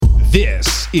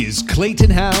This is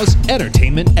Clayton Howe's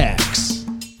Entertainment X.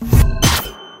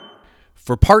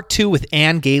 For part 2 with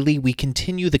Anne Gailey, we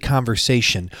continue the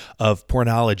conversation of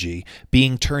pornology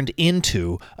being turned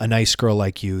into A Nice Girl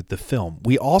Like You, the film.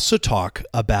 We also talk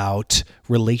about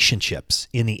relationships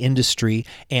in the industry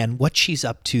and what she's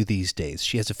up to these days.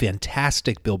 She has a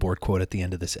fantastic Billboard quote at the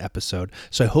end of this episode.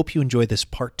 So I hope you enjoy this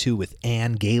part 2 with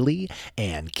Anne Gailey,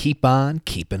 and keep on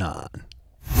keeping on.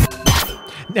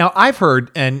 Now, I've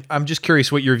heard, and I'm just curious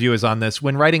what your view is on this,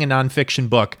 when writing a nonfiction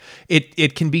book,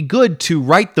 it can be good to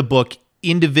write the book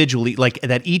individually, like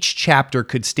that each chapter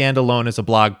could stand alone as a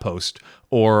blog post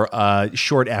or a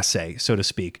short essay, so to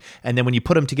speak. And then when you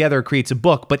put them together, it creates a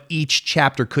book, but each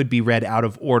chapter could be read out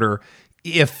of order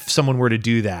if someone were to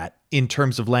do that in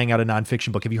terms of laying out a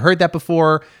nonfiction book. Have you heard that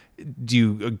before? Do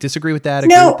you disagree with that?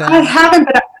 No, with that? I haven't,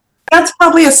 but that's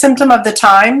probably a symptom of the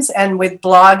times. And with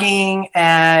blogging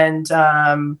and,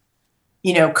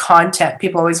 content,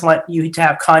 people always want you to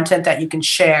have content that you can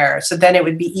share. So then it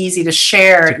would be easy to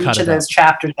share each of those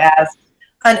chapters as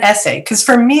an essay. Because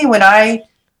for me, when I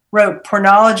wrote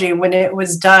Pornology, when it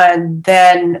was done,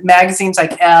 then magazines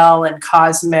like Elle and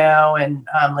Cosmo and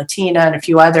Latina and a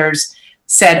few others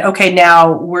said, okay,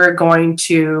 now we're going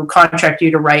to contract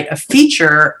you to write a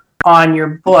feature on your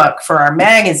book for our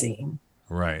magazine.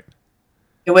 Right.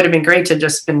 It would have been great to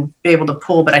just be able to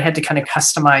pull, but I had to kind of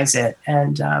customize it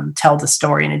and tell the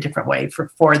story in a different way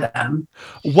for them.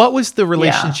 What was the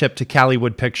relationship to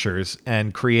Callywood Pictures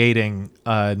and creating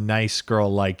A Nice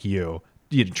Girl Like You,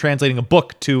 translating a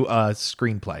book to a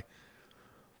screenplay?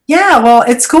 Yeah, well,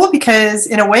 it's cool because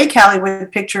in a way,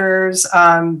 Callywood Pictures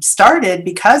started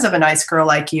because of A Nice Girl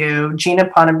Like You. Gina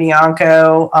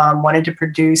Ponabianco wanted to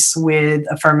produce with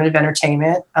Affirmative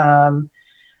Entertainment.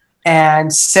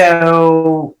 And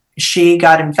so she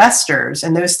got investors,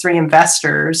 and those 3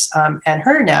 investors and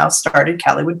her now started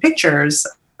Callywood Pictures.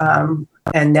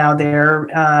 And now they're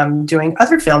doing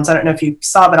other films. I don't know if you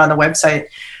saw, but on the website,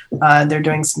 they're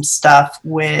doing some stuff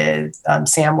with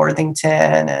Sam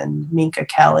Worthington and Minka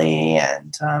Kelly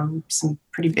and some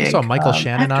pretty big. I saw Michael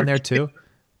Shannon on there too.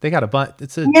 They got a bunch.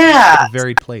 It's a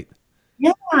varied plate.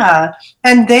 Yeah.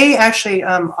 And they actually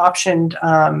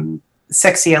optioned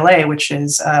Sexy LA, which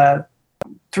is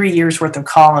 3 years worth of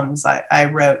columns I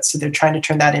wrote. So they're trying to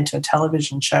turn that into a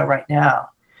television show right now.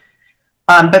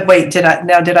 But wait, did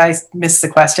I miss the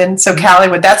question? So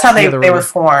Callywood, that's how they were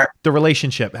formed. The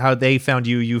relationship, how they found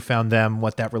you, you found them,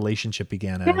 what that relationship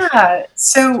began as. Yeah.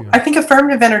 So I think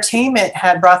Affirmative Entertainment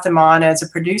had brought them on as a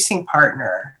producing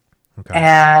partner. Okay.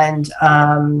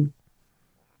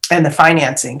 And the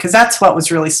financing, because that's what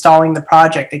was really stalling the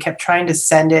project. They kept trying to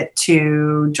send it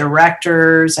to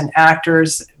directors and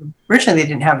actors. Originally, they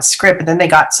didn't have a script, but then they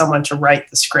got someone to write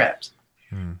the script,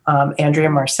 Andrea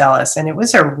Marcellus, and it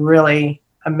was a really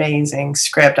amazing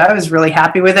script. I was really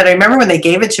happy with it. I remember when they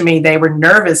gave it to me, they were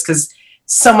nervous because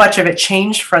so much of it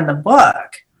changed from the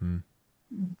book.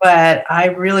 But I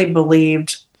really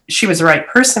believed she was the right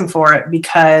person for it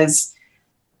because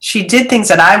she did things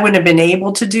that I wouldn't have been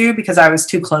able to do because I was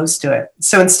too close to it.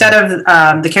 So instead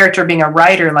of the character being a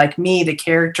writer like me, the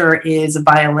character is a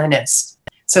violinist.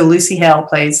 So Lucy Hale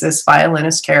plays this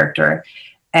violinist character,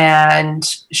 and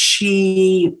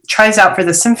she tries out for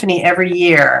the symphony every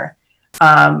year,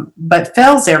 but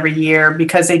fails every year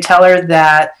because they tell her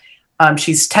that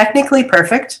she's technically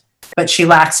perfect, but she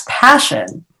lacks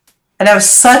passion. And that was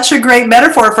such a great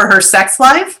metaphor for her sex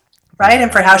life. Right.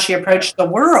 And for how she approached the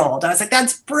world. I was like,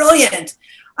 that's brilliant.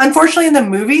 Unfortunately, in the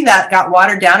movie that got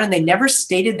watered down and they never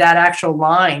stated that actual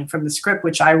line from the script,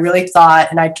 which I really thought,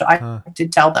 and I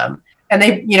did tell them. And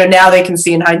they, now they can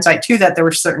see in hindsight too, that there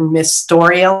were certain missed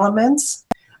story elements.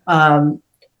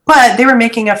 But they were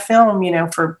making a film,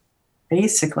 for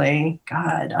basically,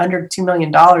 under $2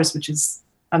 million, which is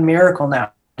a miracle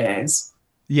nowadays.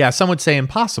 Yeah. Some would say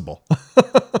impossible.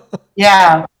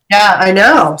 Yeah. Yeah, I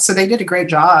know. So they did a great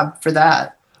job for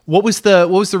that. What was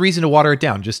the reason to water it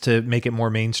down? Just to make it more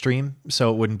mainstream, so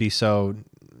it wouldn't be so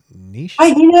niche?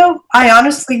 I think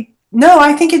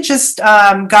it just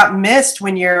got missed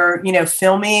when you're,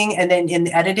 filming and then in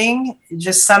editing.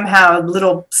 Just somehow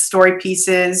little story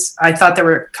pieces. I thought there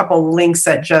were a couple links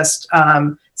that just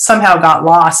somehow got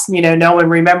lost. No one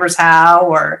remembers how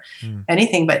or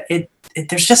anything. But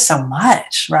there's just so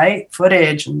much, right?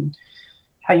 Footage and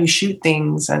how you shoot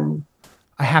things. And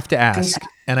I have to ask,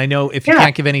 and I know if you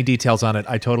can't give any details on it,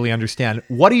 I totally understand.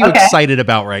 What are you excited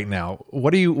about right now?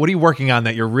 What are you working on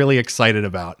that you're really excited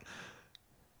about?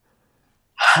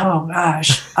 Oh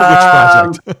gosh. Which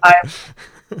project?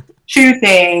 Two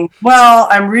things. Well,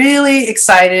 I'm really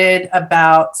excited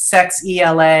about Sex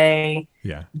ELA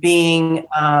being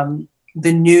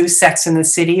the new Sex in the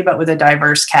City, but with a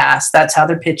diverse cast. That's how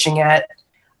they're pitching it.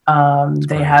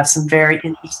 They have some very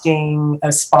interesting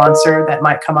sponsor that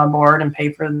might come on board and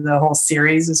pay for the whole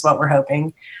series, is what we're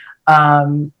hoping.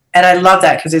 And I love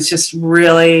that because it's just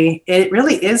really, it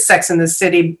really is Sex in the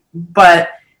City,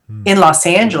 but in Los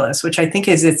Angeles, which I think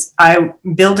is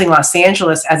building Los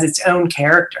Angeles as its own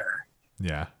character.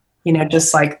 Yeah. You know,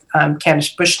 just like Candace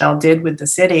Bushnell did with The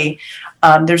City.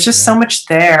 There's just so much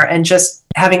there, and just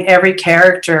having every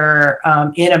character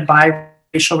in a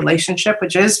biracial relationship,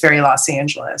 which is very Los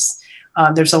Angeles.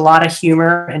 There's a lot of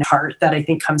humor and heart that I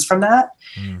think comes from that.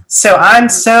 So I'm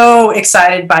so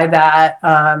excited by that.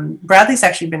 Bradley's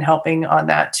actually been helping on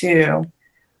that too.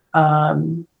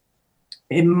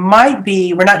 It might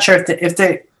be, we're not sure if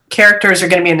the characters are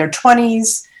going to be in their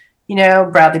 20s. You know,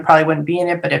 Bradley probably wouldn't be in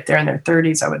it, but if they're in their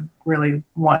 30s, I would really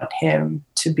want him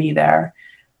to be there.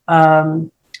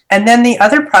 And then the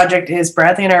other project is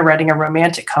Bradley and I are writing a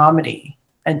romantic comedy,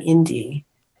 an indie.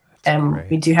 And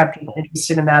we do have people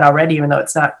interested in that already, even though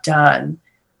it's not done.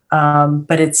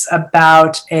 But it's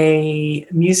about a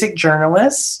music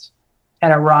journalist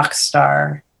and a rock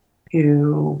star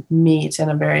who meet in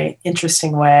a very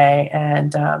interesting way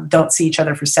and don't see each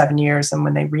other for 7 years. And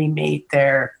when they re-meet,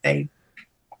 there's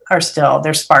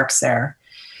sparks there.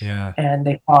 Yeah. And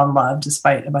they fall in love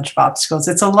despite a bunch of obstacles.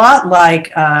 It's a lot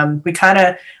like, we kind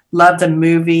of love the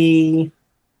movie,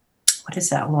 what is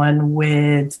that one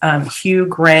with Hugh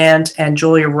Grant and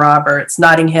Julia Roberts,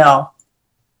 Notting Hill.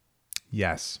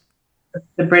 Yes.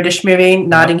 The British movie,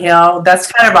 Notting Hill.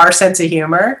 That's kind of our sense of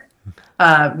humor.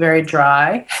 Very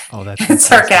dry. Oh, that's and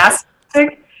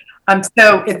sarcastic.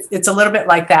 So it's a little bit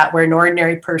like that, where an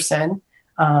ordinary person,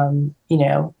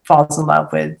 falls in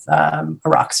love with a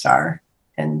rock star,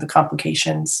 and the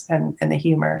complications and the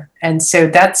humor. And so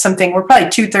that's something, we're probably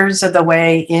 2/3 of the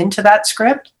way into that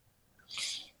script.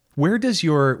 Where does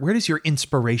your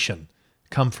inspiration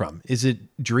come from? Is it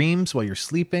dreams while you're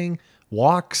sleeping,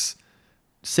 walks,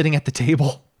 sitting at the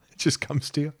table? It just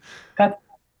comes to you. That's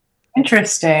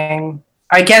interesting.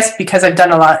 I guess because I've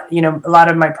done a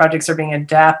lot of my projects are being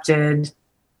adapted.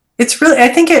 It's really, I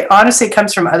think it honestly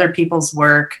comes from other people's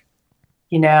work.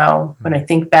 When I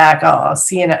think back, I'll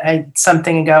see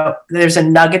something and go, there's a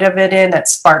nugget of it in that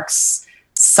sparks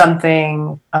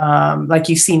something. Like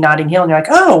you see Notting Hill and you're like,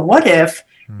 oh, what if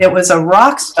it was a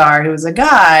rock star who was a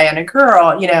guy and a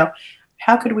girl?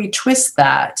 How could we twist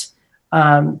that?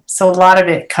 So a lot of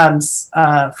it comes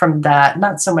from that,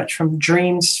 not so much from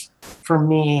dreams for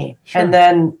me. Sure. And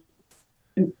then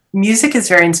music is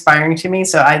very inspiring to me.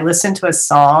 So I listen to a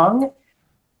song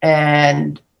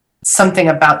and something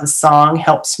about the song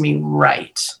helps me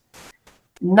write.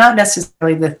 Not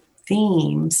necessarily the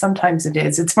theme. Sometimes it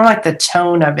is. It's more like the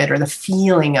tone of it or the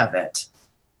feeling of it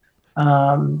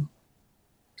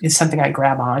is something I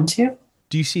grab onto.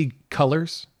 Do you see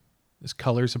colors? Is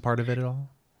colors a part of it at all?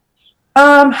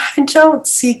 I don't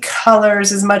see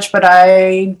colors as much, but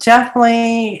I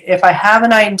definitely, if I have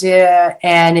an idea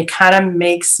and it kind of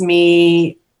makes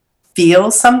me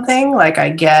feel something, like I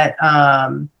get,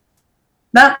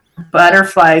 not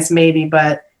butterflies maybe,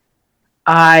 but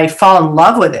I fall in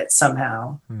love with it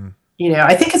somehow.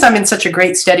 I think because I'm in such a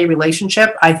great, steady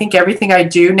relationship, I think everything I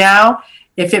do now,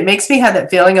 if it makes me have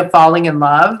that feeling of falling in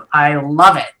love, I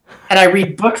love it. And I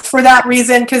read books for that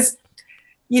reason, because,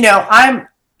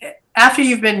 after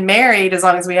you've been married, as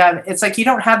long as we have, it's like you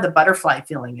don't have the butterfly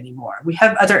feeling anymore. We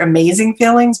have other amazing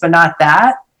feelings, but not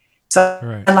that. So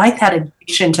right. I like that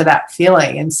addiction to that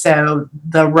feeling. And so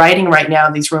the writing right now,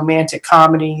 these romantic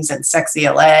comedies and Sexy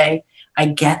LA, I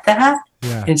get that.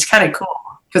 Yeah. And it's kind of cool,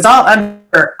 because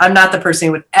I'm not the person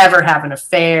who would ever have an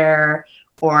affair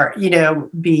or,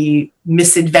 be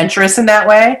misadventurous in that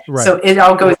way. Right. So it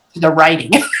all goes to the writing.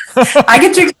 I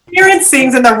get to experience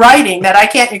things in the writing that I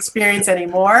can't experience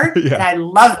anymore. Yeah. And I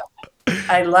love it.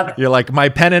 I love it. You're like, my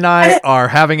pen and I are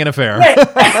having an affair. Right.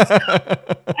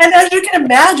 And as you can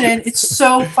imagine, it's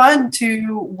so fun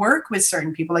to work with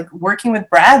certain people, like working with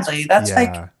Bradley. That's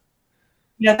that's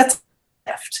a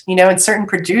gift, and certain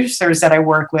producers that I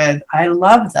work with, I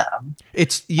love them.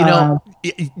 It's,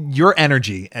 your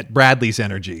energy, at Bradley's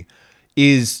energy,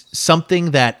 is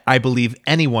something that I believe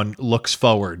anyone looks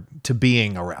forward to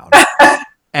being around.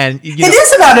 And it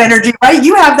is about energy, right?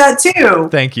 You have that too.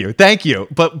 Thank you.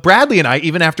 But Bradley and I,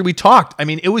 even after we talked,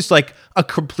 it was like a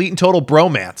complete and total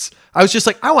bromance. I was just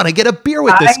like, I want to get a beer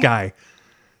with this guy.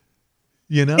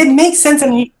 It makes sense.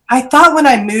 And I thought when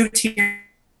I moved here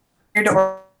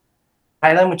to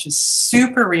Island, which is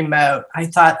super remote, I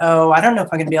thought, I don't know if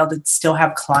I'm going to be able to still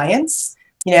have clients.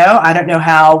 I don't know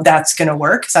how that's going to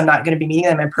work, because I'm not going to be meeting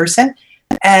them in person.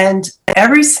 And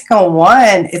every single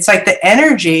one, it's like the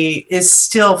energy is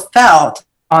still felt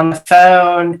on the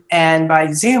phone and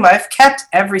by Zoom. I've kept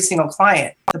every single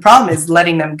client. The problem is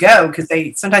letting them go because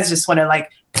they sometimes just want to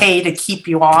like pay to keep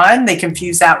you on. They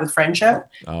confuse that with friendship.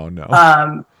 Oh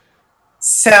no.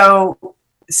 So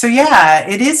yeah,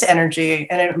 it is energy.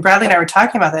 And Bradley and I were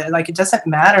talking about that. Like, it doesn't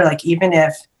matter. Like, even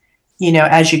if,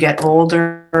 as you get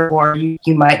older or you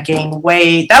might gain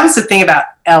weight. That was the thing about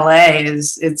LA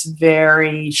is it's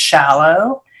very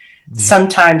shallow.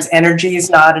 Sometimes energy is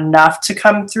not enough to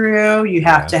come through. You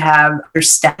have to have your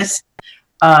status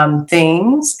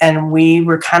things. And we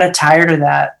were kind of tired of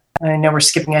that. I know we're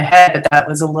skipping ahead, but that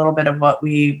was a little bit of what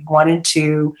we wanted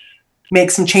to make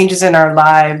some changes in our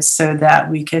lives so that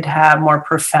we could have more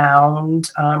profound,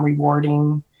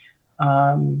 rewarding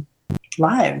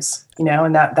lives,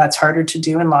 and that's harder to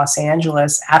do in Los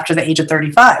Angeles after the age of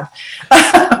 35.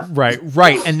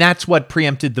 Right. And that's what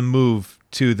preempted the move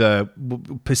to the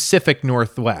Pacific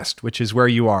Northwest, which is where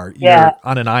you are. You're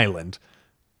on an island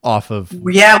off of.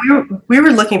 Yeah, we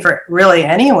were looking for really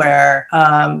anywhere.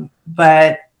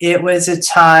 But it was a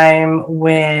time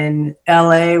when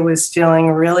LA was feeling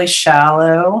really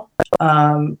shallow.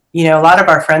 A lot of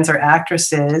our friends are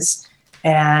actresses,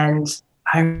 and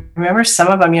I remember some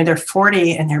of them, they're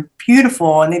 40 and they're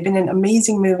beautiful and they've been in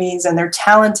amazing movies and they're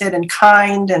talented and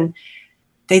kind. And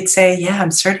they'd say, yeah,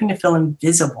 I'm starting to feel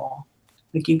invisible.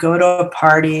 Like, you go to a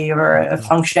party or a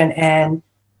function and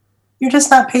you're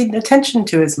just not paid attention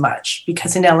to as much,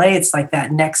 because in LA, it's like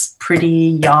that next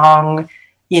pretty young,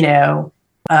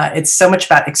 it's so much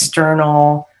about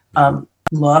external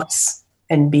looks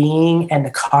and being and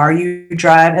the car you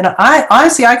drive. And I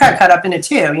got caught up in it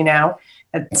too,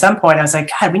 At some point, I was like,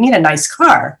 God, we need a nice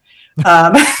car.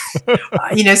 So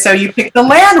you pick the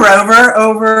Land Rover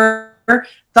over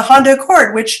the Honda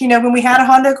Accord, which, when we had a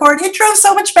Honda Accord, it drove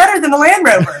so much better than the Land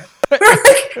Rover.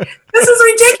 This is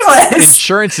ridiculous.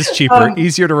 Insurance is cheaper,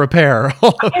 easier to repair.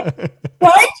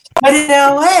 Right? But in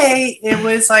LA, it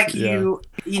was like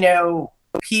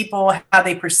people, how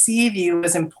they perceive you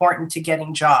was important to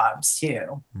getting jobs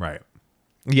too. Right.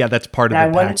 Yeah, that's part of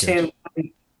the package.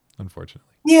 Unfortunately.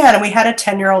 Yeah, and we had a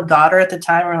 10-year-old daughter at the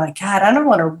time. We're like, God, I don't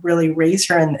want to really raise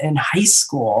her in high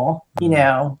school,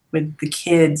 with the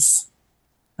kids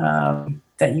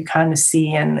that you kind of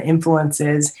see and the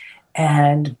influences.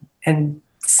 And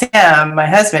Sam, my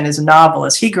husband, is a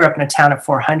novelist. He grew up in a town of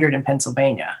 400 in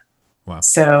Pennsylvania. Wow.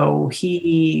 So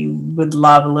he would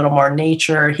love a little more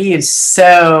nature. He is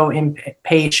so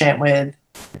impatient with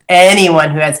anyone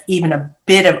who has even a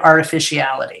bit of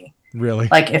artificiality. Really?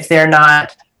 Like, if they're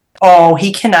not...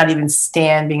 he cannot even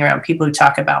stand being around people who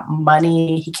talk about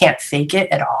money. He can't fake it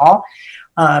at all.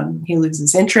 He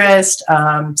loses interest.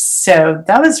 So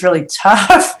that was really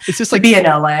tough. It's just to like be in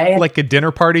LA. Like a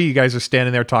dinner party. You guys are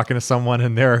standing there talking to someone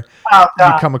and you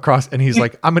come across and he's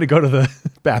like, I'm going to go to the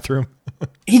bathroom.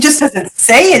 He just doesn't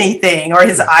say anything, or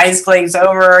his eyes glaze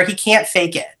over. He can't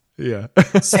fake it. Yeah.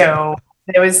 So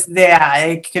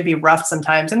it could be rough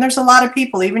sometimes. And there's a lot of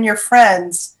people, even your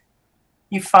friends,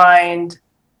 you find,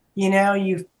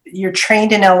 you're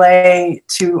trained in LA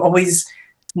to always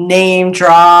name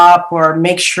drop or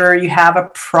make sure you have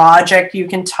a project you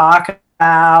can talk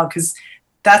about, because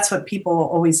that's what people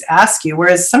always ask you.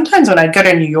 Whereas sometimes when I'd go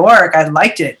to New York, I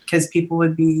liked it because people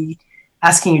would be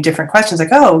asking you different questions, like,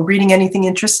 oh, reading anything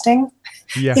interesting?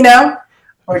 Yeah.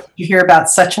 Or you hear about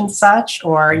such and such,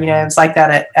 or, it's like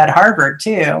that at Harvard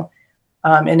too.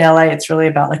 In LA, it's really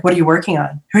about, like, what are you working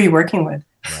on? Who are you working with?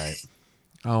 Right.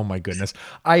 Oh my goodness.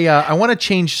 I want to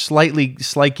change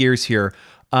slight gears here.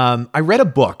 I read a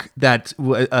book that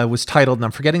was titled, and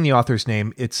I'm forgetting the author's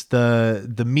name. It's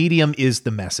the medium is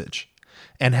the message,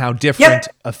 and how different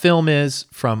a film is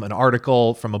from an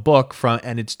article, from a book,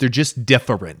 and they're just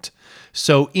different.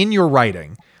 So in your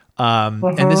writing,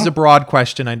 and this is a broad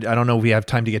question. I don't know if we have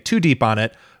time to get too deep on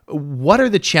it. What are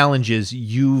the challenges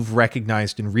you've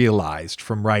recognized and realized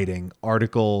from writing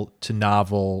article to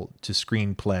novel to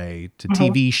screenplay to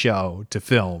TV show to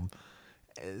film?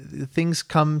 Things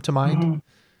come to mind?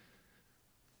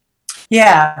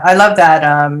 Yeah, I love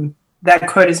that. That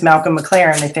quote is Malcolm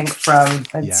McLaren, I think, from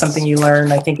something you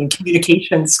learn, I think, in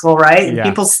communication school, right? And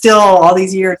people still, all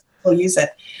these years, still use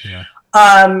it. Yeah.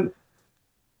 I'm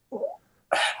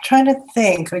trying to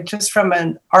think, like, just from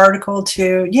an article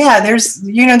to, there's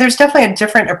definitely a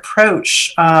different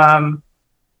approach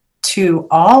to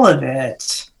all of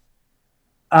it.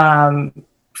 Let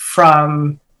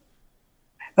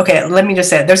me just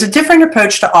say it. There's a different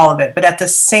approach to all of it, but at the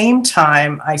same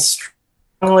time, I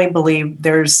strongly believe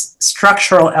there's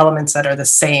structural elements that are the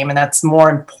same, and that's more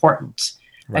important.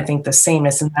 Right. I think the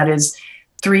sameness, and that is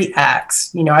three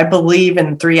acts. I believe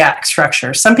in three-act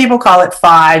structure. Some people call it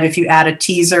five. If you add a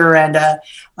teaser and a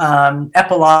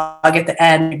epilogue at the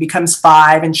end, it becomes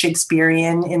five and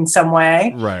Shakespearean in some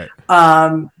way. Right.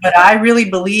 But I really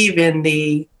believe in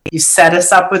you set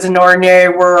us up with an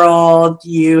ordinary world,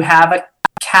 you have a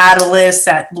catalyst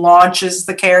that launches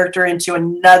the character into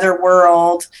another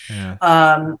world.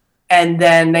 Yeah. And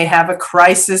then they have a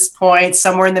crisis point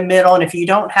somewhere in the middle. And if you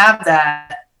don't have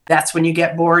that, that's when you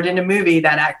get bored in a movie.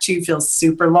 That act two feels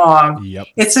super long. Yep.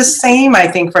 It's the same, I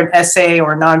think, for an essay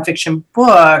or a nonfiction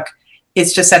book.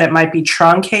 It's just that it might be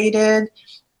truncated.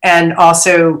 And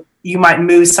also you might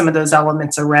move some of those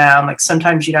elements around. Like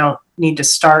sometimes you don't need to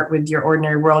start with your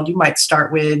ordinary world. You might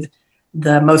start with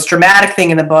the most dramatic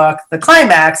thing in the book, the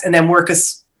climax, and then work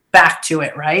us back to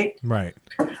it, right? Right.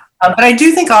 But I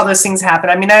do think all those things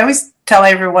happen. I mean, I always tell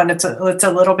everyone it's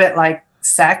a little bit like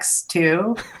sex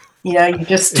too. You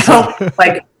just don't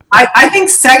like. I think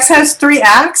sex has three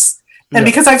acts, and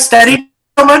because I've studied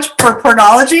so much for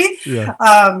pornology,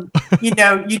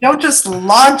 you don't just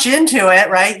launch into it,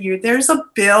 right? There's a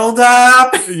build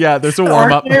up. Yeah, there's a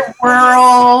warm up.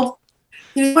 World.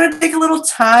 You want to take a little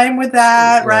time with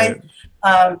that, right?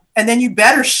 And then you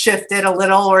better shift it a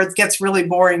little or it gets really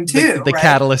boring too. The right?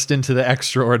 catalyst into the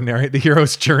extraordinary, the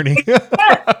hero's journey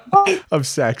of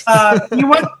sex. You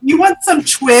want some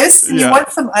twists and you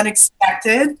want some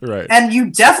unexpected. Right. And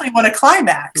you definitely want a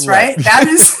climax, right? That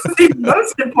is the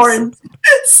most important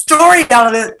story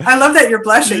element. I love that you're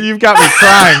blushing. You've got me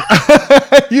crying.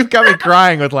 You've got me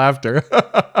crying with laughter.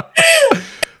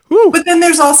 But then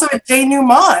there's also a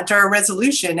denouement or a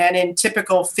resolution, and in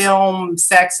typical film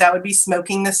sex, that would be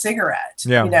smoking the cigarette.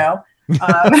 Yeah. Or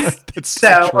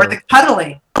the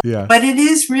cuddling. Yeah. But it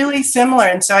is really similar,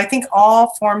 and so I think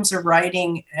all forms of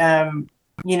writing,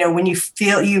 when you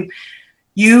feel you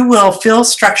will feel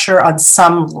structure on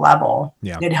some level.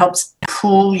 Yeah. It helps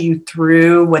pull you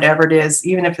through whatever it is,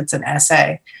 even if it's an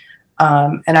essay.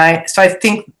 I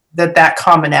think that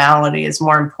commonality is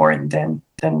more important than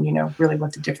really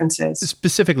what the difference is.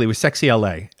 Specifically with Sexy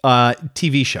LA,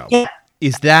 TV show. Yeah.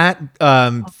 Is that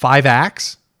 5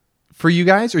 acts for you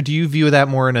guys, or do you view that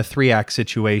more in a 3-act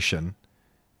situation?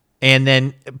 And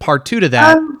then part 2 to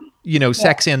that,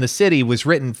 Sex and the City was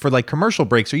written for like commercial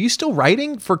breaks. Are you still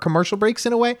writing for commercial breaks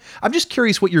in a way? I'm just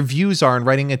curious what your views are on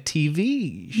writing a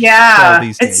TV show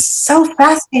these days. It's so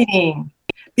fascinating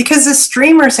because the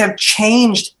streamers have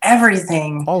changed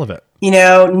everything. All of it.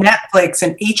 Netflix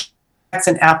and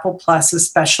and Apple Plus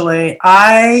especially.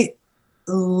 I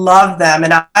love them,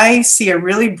 and I see a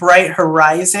really bright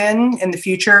horizon in the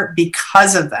future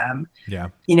because of them. Yeah.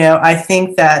 I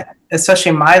think that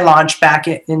especially my launch back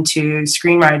into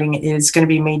screenwriting is going to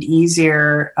be made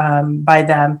easier by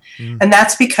them. And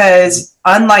that's because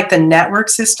unlike the network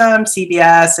system,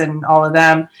 CBS and all of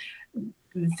them,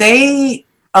 they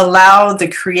allow the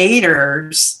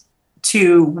creators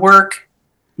to work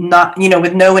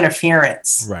with no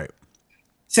interference. Right.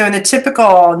 So in the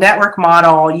typical network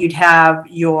model, you'd have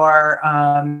your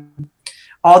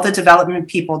all the development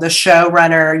people, the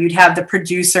showrunner, you'd have the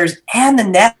producers and the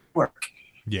network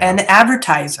and the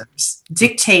advertisers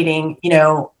dictating,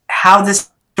 how this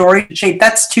story shape.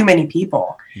 That's too many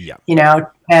people,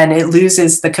 and it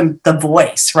loses the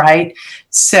voice, right?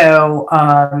 So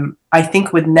I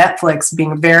think with Netflix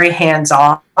being very hands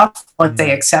off once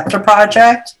they accept a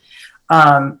project,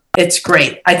 it's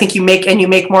great. I think you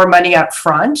make more money up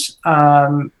front.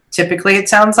 Typically it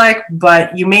sounds like,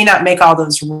 but you may not make all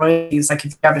those royalties. Like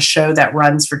if you have a show that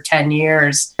runs for 10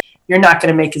 years, you're not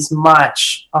going to make as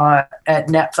much at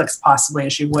Netflix possibly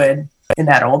as you would in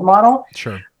that old model.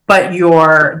 Sure. But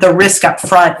the risk up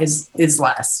front is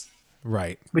less.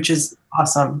 Right. Which is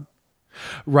awesome.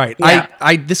 Right. Yeah.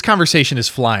 This conversation is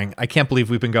flying. I can't believe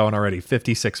we've been going already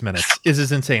 56 minutes. This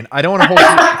is insane. I don't want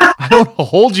to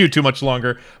hold you too much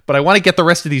longer, but I want to get the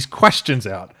rest of these questions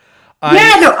out.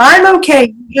 I'm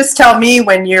okay. Just tell me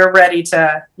when you're ready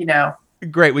to,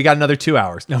 Great. We got another 2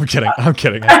 hours. No, I'm kidding. I'm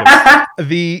kidding.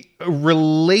 The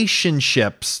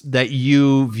relationships that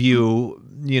you view,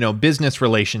 business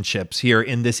relationships here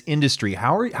in this industry,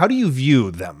 how do you view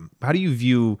them? How do you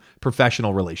view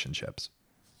professional relationships?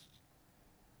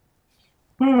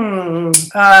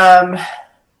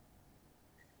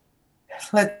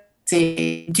 Let's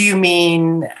see. Do you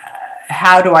mean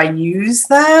how do I use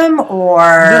them,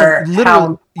 or no,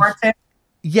 how important?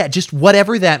 Yeah, just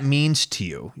whatever that means to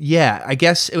you. Yeah, I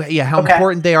guess. Yeah, how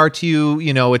important they are to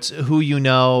you. It's who you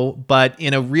know, but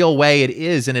in a real way, it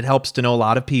is, and it helps to know a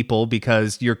lot of people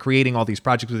because you're creating all these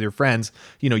projects with your friends.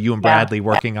 You and Bradley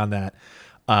working on that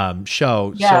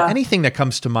show. Yeah. So anything that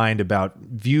comes to mind about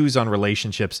views on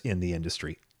relationships in the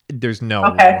industry, There's no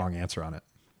Okay. wrong answer on it.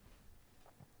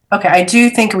 Okay, I do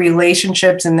think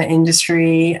relationships in the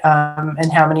industry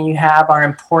and how many you have are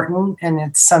important, and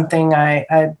it's something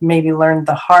I maybe learned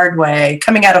the hard way.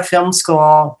 Coming out of film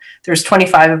school, there's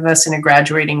 25 of us in a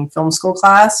graduating film school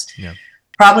class. Yeah.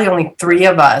 Probably only 3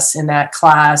 of us in that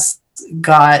class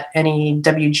got any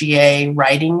WGA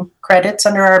writing credits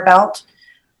under our belt.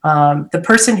 The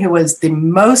person who was the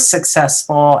most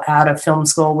successful out of film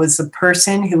school was the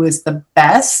person who was the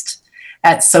best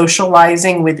at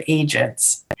socializing with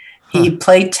agents. He'd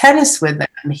play tennis with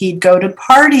them. He'd go to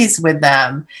parties with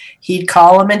them. He'd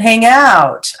call them and hang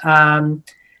out.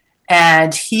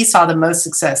 And he saw the most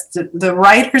success. The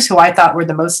writers who I thought were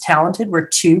the most talented were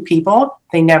 2 people.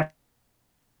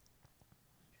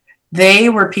 They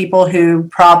were people who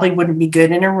probably wouldn't be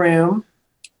good in a room.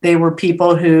 They were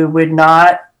people who would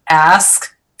not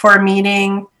ask for a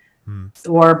meeting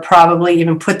or probably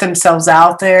even put themselves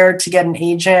out there to get an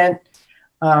agent.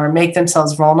 Or make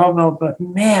themselves vulnerable, but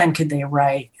man, could they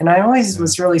write. And I always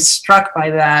was really struck by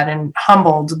that and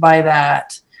humbled by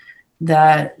that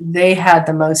they had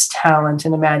the most talent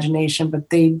and imagination, but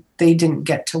they didn't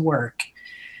get to work.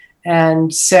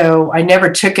 And so I never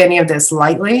took any of this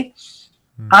lightly.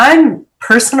 I'm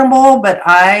personable, but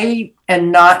I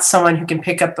am not someone who can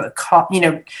pick up a call,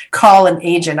 call an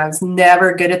agent. I was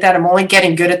never good at that. I'm only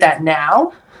getting good at that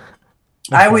now.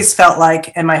 I always felt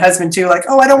like, and my husband too, like,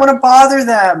 oh, I don't want to bother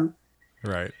them.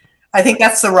 Right. I think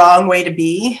that's the wrong way to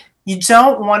be. You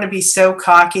don't want to be so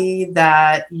cocky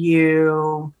that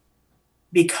you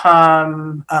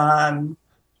become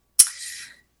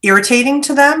irritating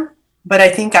to them. But I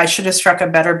think I should have struck a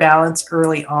better balance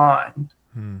early on.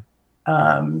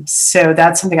 So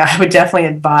that's something I would definitely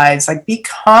advise. Like, be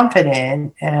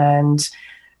confident and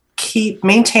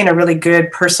maintain a really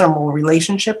good personal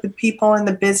relationship with people in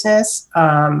the business.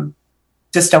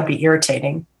 Just don't be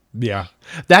irritating. Yeah.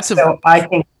 I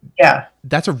think,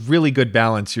 that's a really good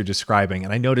balance you're describing.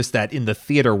 And I noticed that in the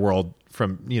theater world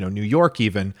from, New York,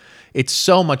 even, it's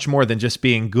so much more than just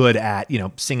being good at,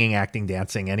 singing, acting,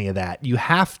 dancing, any of that. You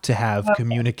have to have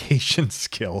communication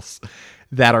skills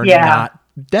that are not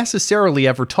necessarily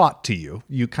ever taught to you.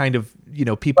 You kind of,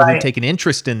 people who take an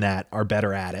interest in that are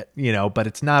better at it, but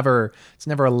it's never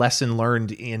a lesson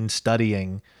learned in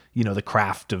studying, the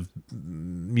craft of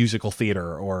musical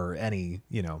theater or any,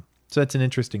 so that's an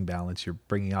interesting balance you're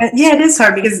bringing up. Yeah, it is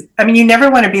hard because, you never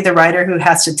want to be the writer who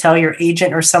has to tell your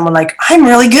agent or someone like, I'm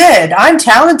really good, I'm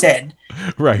talented.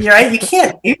 Right. Right. You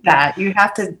can't do that. You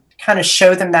have to kind of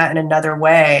show them that in another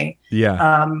way.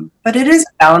 Yeah. But it is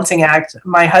a balancing act.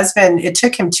 My husband, it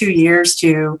took him 2 years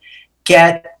to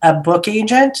get a book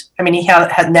agent. He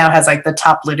now has like the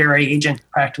top literary agent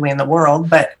practically in the world,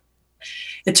 but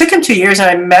it took him 2 years. And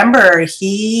I remember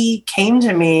he came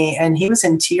to me and he was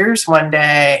in tears one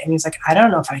day and he's like, I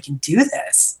don't know if I can do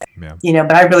this,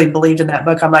 but I really believed in that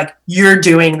book. I'm like, you're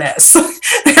doing this.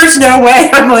 There's no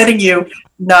way I'm letting you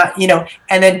not,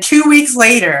 and then 2 weeks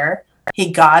later,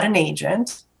 he got an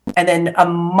agent. And then a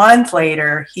month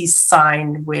later, he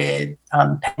signed with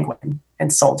Penguin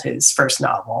and sold his first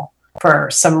novel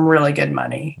for some really good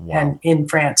money. Wow. And in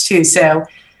France too. So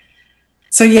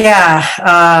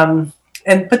yeah.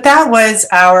 But that was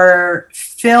our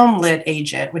film lit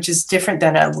agent, which is different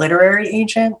than a literary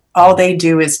agent. All they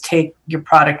do is take your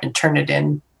product and turn it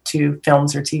into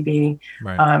films or TV.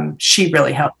 Right. She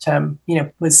really helped him,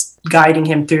 was guiding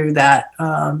him through that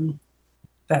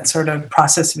sort of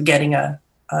process of getting a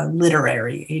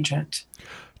literary agent.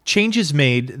 Changes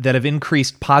made that have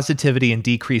increased positivity and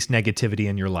decreased negativity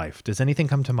in your life. Does anything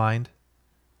come to mind?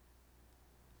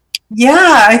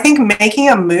 Yeah, I think making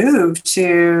a move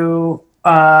to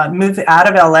move out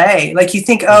of LA. Like, you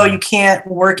think, you can't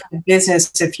work in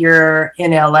business if you're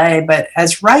in LA, but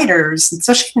as writers,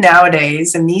 especially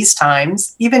nowadays in these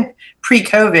times, even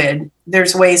pre-COVID,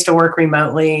 there's ways to work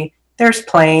remotely. There's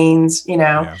planes,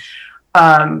 Yeah.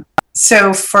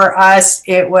 So for us,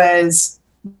 it was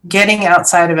getting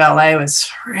outside of LA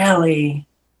was really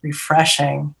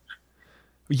refreshing.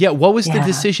 Yeah. What was the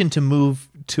decision to move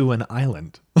to an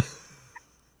island?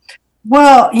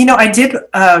 Well, I did,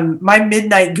 my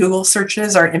midnight Google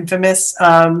searches are infamous.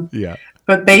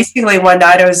 But basically one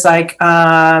night I was like,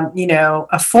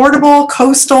 affordable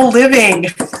coastal living.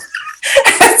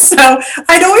 So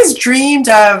I'd always dreamed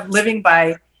of living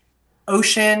by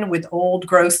ocean with old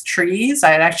growth trees.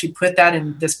 I had actually put that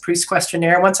in this Proust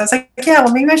questionnaire once. I was like, yeah,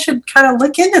 well, maybe I should kind of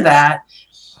look into that.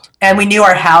 And we knew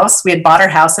we had bought our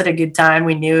house at a good time.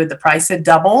 We knew the price had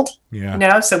doubled,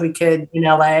 so we could, in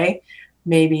LA,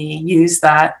 maybe use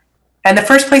that. And the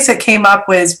first place that came up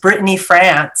was Brittany,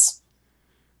 France.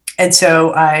 And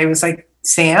so I was like,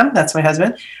 Sam, that's my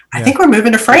husband, I Yeah. think we're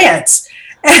moving to France.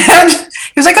 And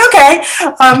he was like, okay,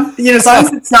 as long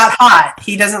as it's not hot.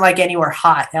 He doesn't like anywhere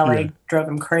hot. LA drove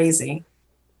him crazy.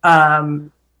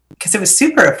 Because it was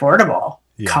super affordable.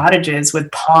 Yeah. Cottages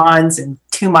with ponds and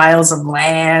 2 miles of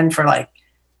land for like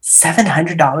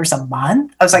 $700 a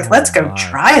month. I was like, let's go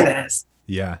try this.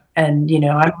 Yeah. And,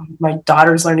 my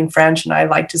daughter's learning French and I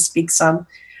like to speak some.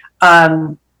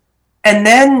 And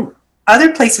then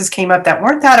other places came up that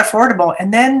weren't that affordable.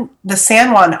 And then the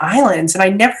San Juan Islands, and I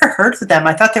never heard of them.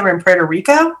 I thought they were in Puerto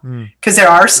Rico because there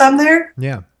are some there.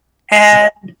 Yeah.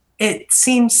 And it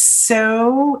seems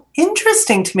so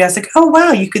interesting to me. I was like, oh,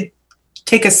 wow, you could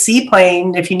take a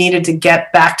seaplane if you needed to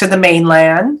get back to the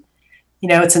mainland.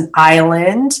 It's an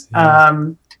island.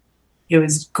 It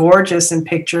was gorgeous in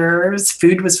pictures.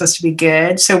 Food was supposed to be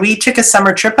good. So we took a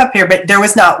summer trip up here, but there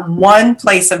was not one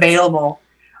place available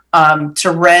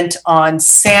to rent on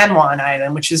San Juan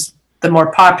Island, which is the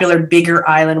more popular, bigger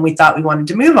island we thought we wanted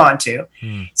to move on to.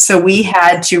 So we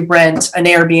had to rent an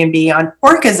Airbnb on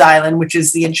Orcas Island, which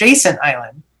is the adjacent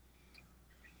island.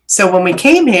 So when we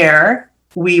came here,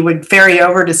 we would ferry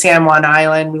over to San Juan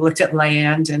Island. We looked at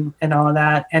land and all of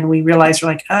that. And we realized we're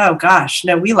like, oh gosh,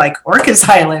 no, we like Orcas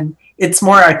Island. It's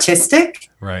more artistic.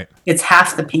 Right. It's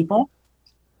half the people.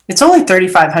 It's only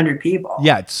 3,500 people.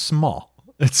 Yeah, it's small.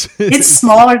 It's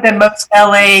smaller than most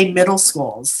LA middle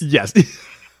schools. Yes.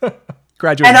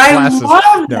 Graduate and I classes.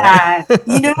 love that.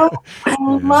 I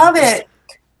love it.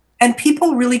 And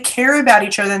people really care about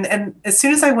each other. And as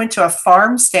soon as I went to a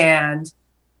farm stand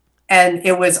and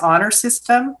it was honor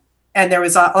system, and there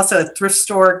was also a thrift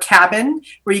store cabin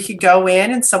where you could go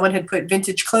in and someone had put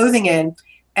vintage clothing in,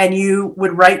 and you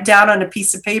would write down on a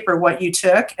piece of paper what you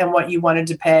took and what you wanted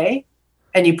to pay,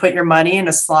 and you put your money in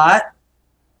a slot.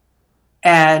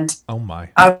 And oh my,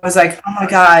 I was like, oh my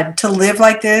God, to live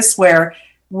like this, where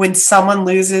when someone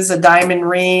loses a diamond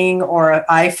ring or an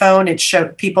iPhone, it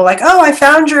showed people like, oh, I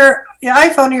found your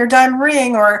iPhone or your diamond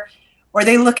ring, or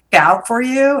they look out for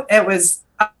you. I was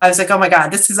like, oh my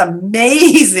God, this is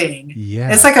amazing.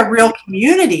 Yeah. It's like a real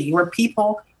community where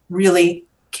people really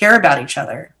care about each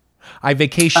other. I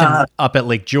vacation up at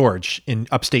Lake George in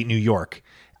upstate New York,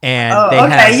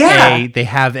 and they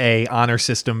have a honor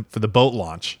system for the boat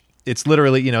launch. It's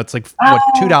literally, it's like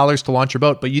 $2 to launch your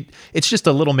boat, but it's just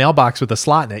a little mailbox with a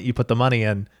slot in it. You put the money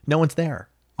in, no one's there.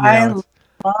 I love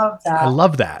that. I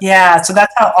love that. Yeah. So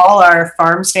that's how all our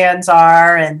farm stands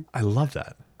are. And I love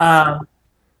that.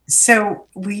 So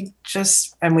we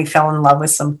fell in love with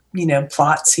some,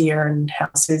 plots here and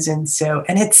houses. And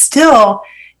it's still,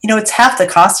 it's half the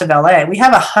cost of LA. We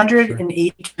have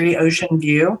 180-degree ocean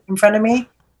view in front of me.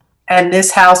 And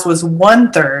this house was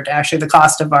 1/3 actually the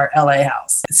cost of our LA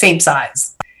house, same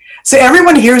size. So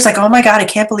everyone here is like, oh my God, I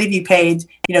can't believe you paid,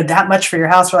 that much for your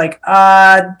house. We're like,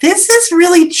 this is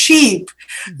really cheap,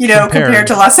 compared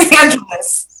to Los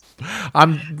Angeles.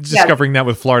 I'm discovering that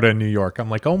with Florida and New York. I'm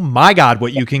like, oh my God,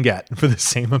 what you can get for the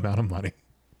same amount of money.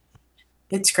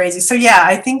 It's crazy. So yeah,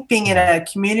 I think being in a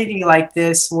community like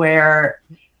this where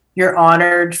you're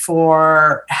honored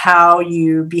for how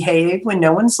you behave when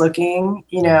no one's looking,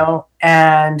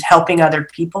 and helping other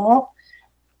people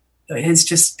has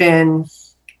just been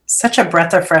such a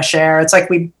breath of fresh air. It's like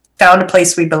we found a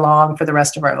place we belong for the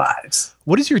rest of our lives.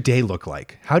 What does your day look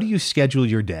like? How do you schedule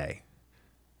your day?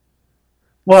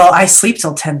 Well, I sleep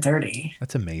till 10:30.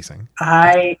 That's amazing.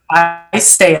 I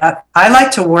stay up. I like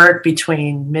to work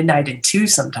between midnight and 2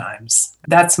 sometimes.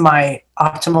 That's my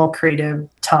optimal creative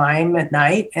time at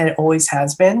night, and it always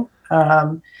has been.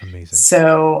 Amazing.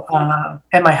 So,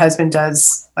 and my husband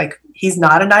does, he's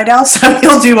not a night owl, so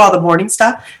he'll do all the morning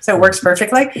stuff. So it works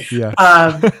perfectly.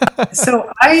 Yeah.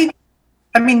 So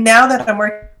now that I'm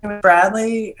working with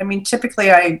Bradley,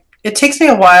 typically it takes me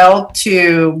a while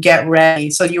to get ready.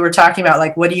 So you were talking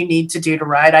about what do you need to do to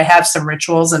write? I have some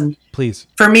rituals, and please,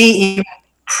 for me, even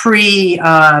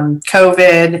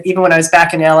pre-COVID, even when I was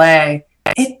back in LA,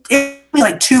 it took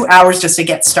me 2 hours just to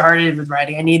get started with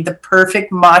writing. I need the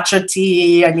perfect matcha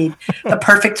tea. I need the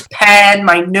perfect pen,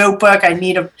 my notebook. I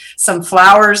need some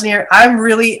flowers near. I'm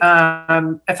really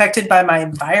affected by my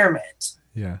environment.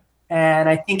 Yeah. And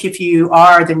I think if you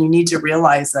are, then you need to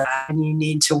realize that, and you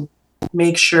need to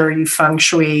make sure you feng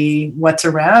shui what's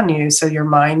around you so your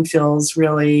mind feels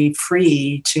really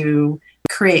free to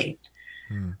create.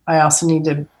 I also need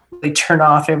to really turn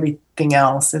off everything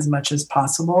else as much as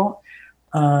possible.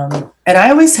 And I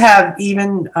always have,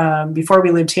 even before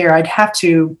we lived here, I'd have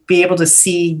to be able to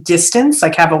see distance,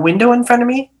 have a window in front of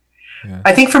me. Yeah.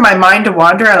 I think for my mind to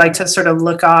wander, I like to sort of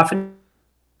look off. And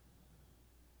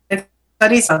if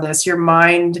studies on this. Your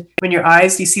mind, when you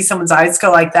see someone's eyes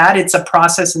go like that, it's a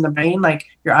process in the brain. Like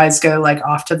your eyes go like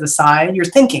off to the side. You're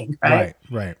thinking, right?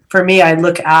 Right. For me, I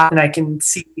look out and I can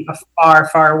see far,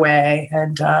 far away,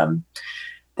 and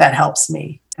that helps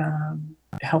me.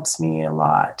 It helps me a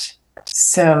lot.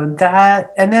 So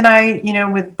that, and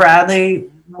then with Bradley,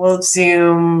 we'll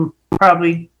Zoom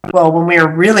probably. Well, when we were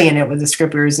really in it with the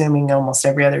script, we were Zooming almost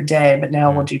every other day, but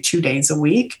now we'll do 2 days a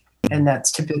week. And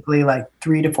that's typically like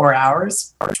 3 to 4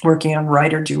 hours working on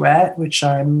Writer Duet, which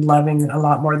I'm loving a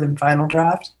lot more than Final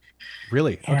Draft.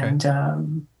 Really? Okay.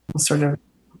 And sort of,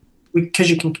 because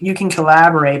you can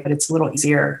collaborate, but it's a little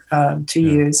easier to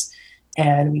use.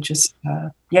 And we just,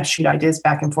 shoot ideas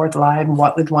back and forth live, and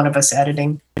with one of us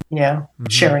editing,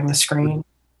 sharing the screen.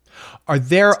 Are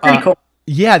there, pretty cool.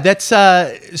 Yeah, that's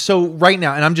so right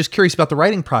now, and I'm just curious about the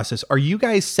writing process. Are you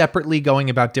guys separately going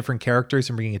about different characters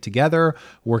and bringing it together,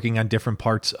 working on different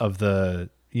parts of the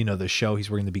show? He's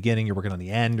working the beginning, you're working on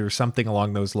the end, or something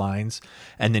along those lines,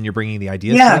 and then you're bringing the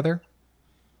ideas together?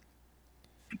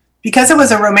 Because it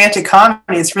was a romantic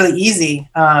comedy, it's really easy.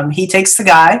 He takes the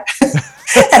guy,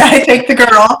 and I take the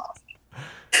girl.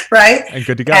 Right? And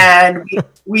good to go. And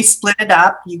we split it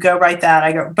up. You go write that.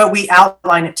 I go, but we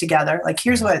outline it together. Like,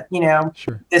 here's what,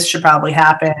 this should probably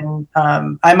happen.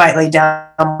 I might lay down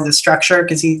the structure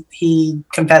because he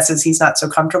confesses he's not so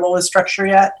comfortable with structure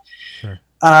yet. Sure.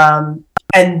 And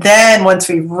then once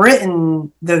we've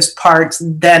written those parts,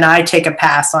 then I take a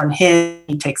pass on his,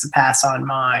 he takes a pass on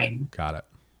mine. Got it.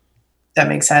 That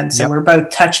makes sense. Yep. So we're both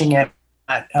touching it,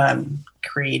 not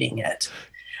creating it.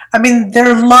 I mean,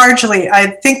 they're largely, I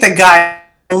think the guy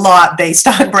a lot based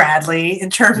on Bradley in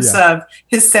terms of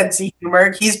his sense of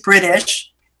humor. He's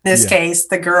British. In this case,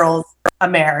 the girl's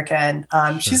American.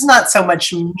 She's not so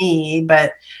much me,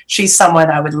 but she's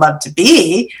someone I would love to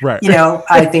be. Right.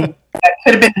 I think that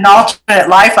could have been an alternate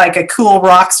life, like a cool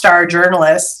rock star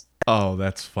journalist. Oh,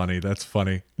 that's funny. That's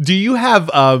funny. Do you have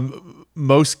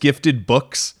most gifted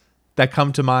books that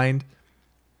come to mind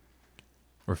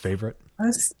or favorite?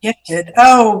 Most gifted.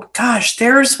 Oh gosh,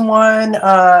 there's one.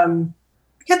 I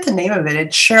forget the name of it.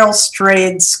 It's Cheryl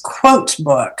Strayed's quote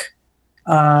book.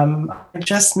 I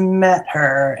just met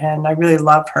her, and I really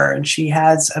love her. And she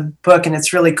has a book, and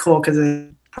it's really cool because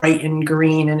it's bright and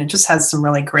green, and it just has some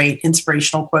really great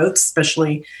inspirational quotes,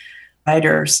 especially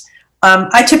writers.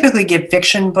 I typically give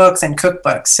fiction books and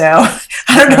cookbooks, so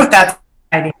I don't know if that's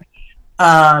exciting.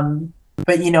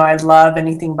 But I love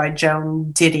anything by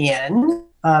Joan Didion.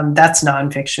 That's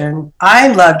nonfiction. I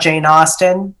love Jane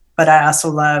Austen, but I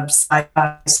also love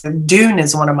sci-fi. So Dune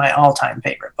is one of my all-time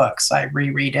favorite books. I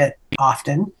reread it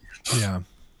often. Yeah.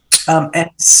 And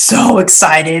so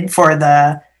excited for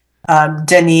the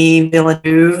Denis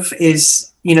Villeneuve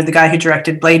is, the guy who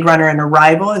directed Blade Runner and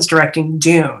Arrival is directing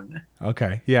Dune.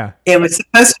 Okay. Yeah. It was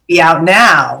supposed to be out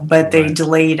now, but they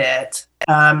delayed it.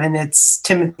 And it's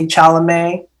Timothée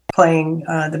Chalamet playing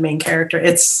the main character.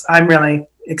 I'm really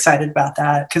excited about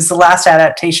that because the last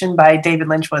adaptation by David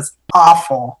Lynch was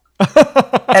awful. And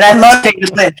I love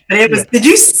David Lynch, but it was, did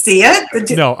you see it?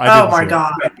 No, I didn't. Oh my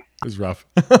God. It was rough.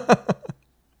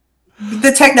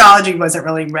 The technology wasn't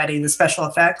really ready, the special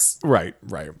effects. Right.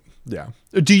 Yeah.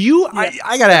 Do you,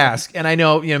 I gotta ask, and I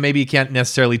know, maybe you can't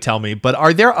necessarily tell me, but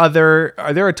are there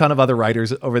a ton of other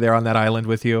writers over there on that island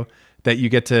with you that you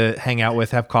get to hang out with,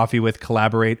 have coffee with,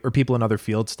 collaborate, or people in other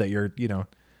fields that you're,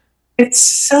 It's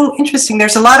so interesting.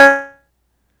 There's a lot of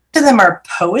them are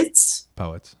poets.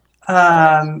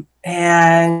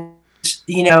 And,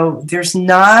 there's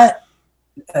not,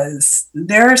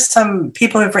 there are some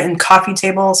people who've written coffee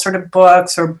table sort of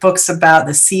books or books about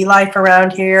the sea life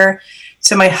around here.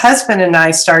 So my husband and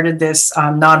I started this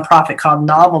nonprofit called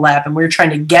Novel Lab, and we were trying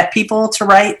to get people to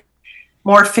write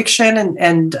more fiction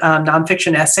and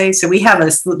nonfiction essays. So we have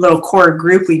this little core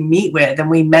group we meet with, and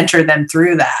we mentor them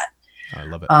through that. I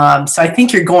love it. So I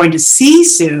think you're going to see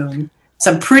soon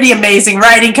some pretty amazing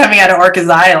writing coming out of Orcas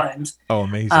Island. Oh,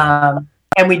 amazing.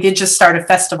 And we did just start a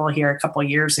festival here a couple of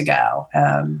years ago.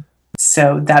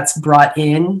 So that's brought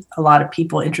in a lot of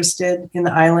people interested in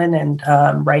the island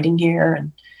and writing here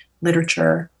and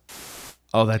literature.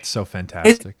 Oh, that's so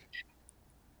fantastic.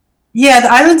 The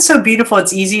island's so beautiful.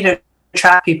 It's easy to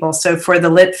attract people. So for the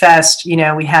Lit Fest,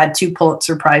 we had 2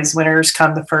 Pulitzer Prize winners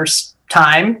come the first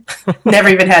time. Never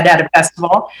even had a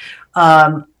festival.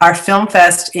 Our film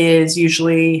fest has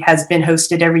been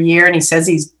hosted every year, and he says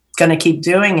he's going to keep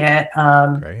doing it,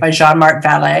 by Jean-Marc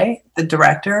Vallée, the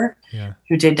director,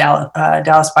 who did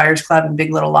Dallas Buyers Club and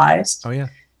Big Little Lies. Oh yeah.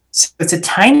 So it's a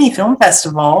tiny film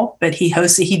festival, but he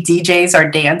DJs our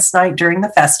dance night during the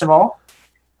festival.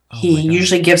 Oh my He God.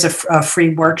 usually gives a free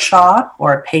workshop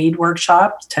or a paid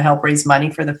workshop to help raise money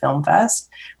for the film fest.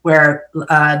 Where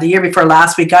the year before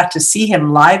last, we got to see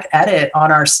him live edit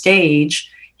on our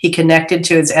stage. He connected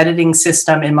to his editing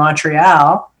system in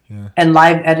Montreal and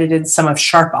live edited some of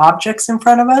Sharp Objects in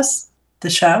front of us, the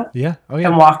show. Yeah. Oh yeah.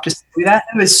 And walked us through that.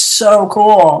 It was so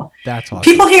cool. That's awesome.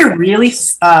 People here really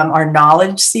are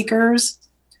knowledge seekers.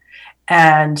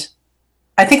 And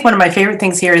I think one of my favorite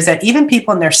things here is that even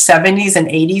people in their 70s and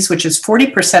 80s, which is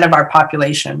 40% of our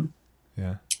population,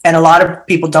 and a lot of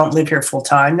people don't live here full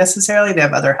time necessarily, they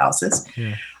have other houses,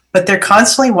 but they're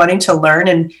constantly wanting to learn.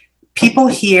 And people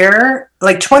here,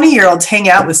 like 20-year-olds hang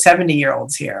out with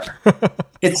 70-year-olds here.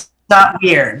 It's not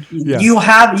weird. Yeah. You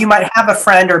might have a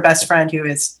friend or best friend who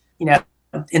is,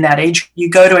 in that age. You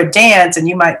go to a dance and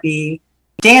you might be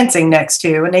dancing next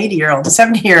to an 80-year-old, a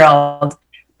 70-year-old,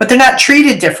 but they're not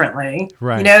treated differently.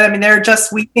 Right.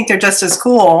 We think they're just as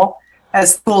cool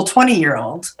as cool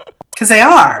 20-year-old because they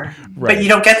are. Right. But you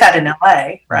don't get that in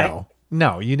LA, right?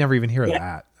 No, you never even hear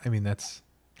that. I mean,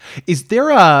 is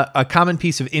there a common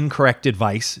piece of incorrect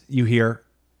advice you hear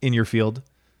in your field?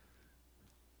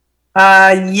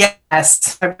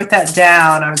 Yes, I wrote that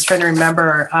down. I was trying to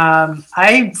remember.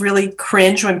 I really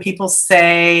cringe when people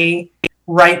say,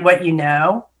 write what you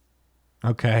know.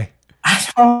 Okay. I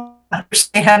don't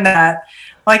understand that.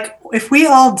 Like, if we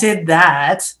all did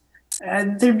that,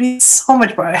 there'd be so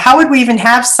much more. How would we even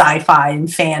have sci-fi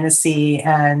and fantasy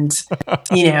and,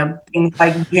 things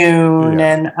like Dune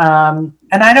and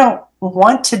I don't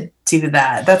want to do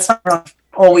that. That's not really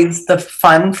always the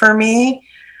fun for me.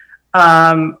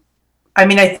 I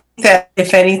think that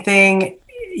if anything,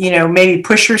 maybe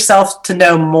push yourself to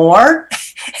know more.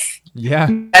 Yeah.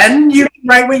 And you can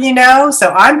write what you know.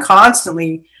 So I'm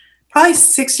constantly, probably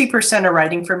 60% of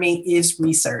writing for me is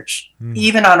research.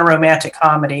 Even on a romantic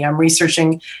comedy, I'm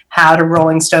researching how do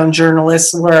Rolling Stone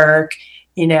journalists work,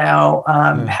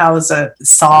 how is a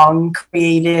song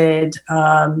created,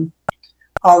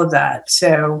 all of that.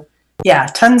 So yeah,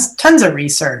 tons of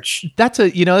research. That's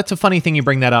a funny thing you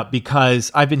bring that up,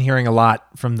 because I've been hearing a lot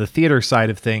from the theater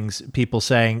side of things, people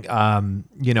saying,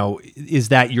 is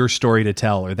that your story to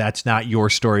tell, or that's not your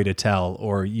story to tell,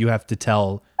 or you have to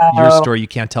tell your story. You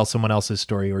can't tell someone else's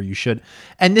story, or you should.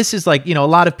 And this is like, a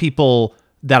lot of people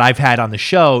that I've had on the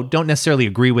show don't necessarily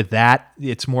agree with that.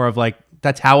 It's more of like,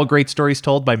 that's how a great story is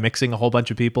told, by mixing a whole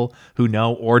bunch of people who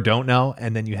know or don't know.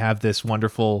 And then you have this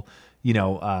wonderful,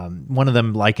 one of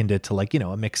them likened it to like,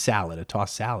 a mixed salad, a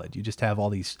tossed salad. You just have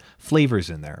all these flavors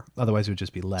in there. Otherwise it would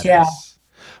just be lettuce. Yeah.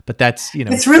 But that's,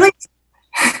 it's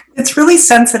really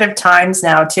sensitive times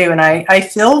now too. And I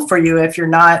feel for you if you're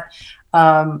not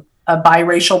a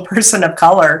biracial person of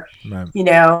color, right.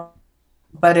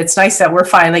 But it's nice that we're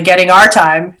finally getting our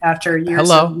time after years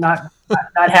of not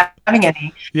having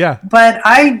any. Yeah. But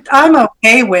I'm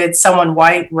okay with someone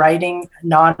white writing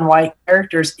non-white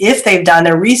characters if they've done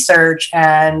their research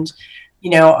and,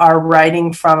 are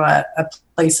writing from a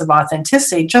place of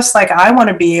authenticity. Just like I want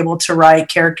to be able to write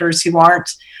characters who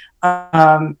aren't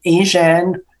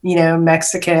Asian,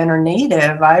 Mexican or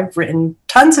Native. I've written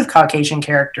tons of Caucasian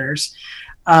characters.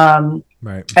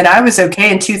 Right. And I was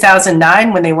okay in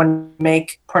 2009 when they wanted to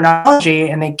make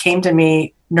Pornology, and they came to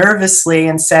me nervously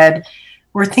and said,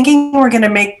 we're thinking we're going to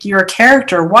make your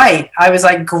character white. I was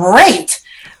like, great,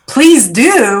 please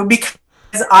do, because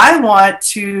I want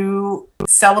to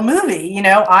sell a movie.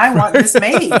 I want this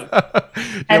made.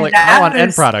 And like, I want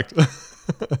end product.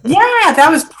 Yeah, that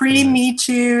was pre-Me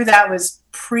Too. That was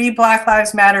pre-Black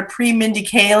Lives Matter, pre-Mindy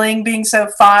Kaling being so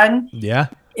fun. Yeah.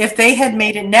 If they had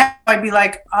made it now, I'd be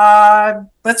like,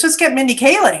 let's just get Mindy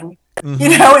Kaling,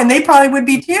 and they probably would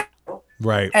be too.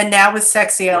 Right. And now with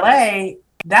Sexy LA,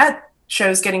 that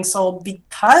show's getting sold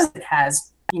because it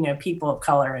has, people of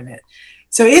color in it.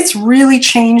 So it's really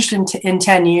changed in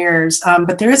 10 years.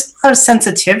 But there is a lot of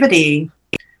sensitivity,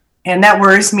 and that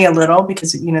worries me a little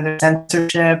because, there's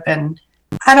censorship, and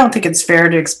I don't think it's fair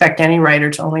to expect any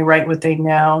writer to only write what they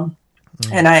know.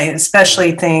 And I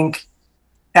especially think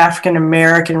African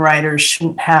American writers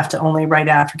shouldn't have to only write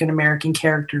African American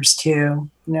characters too.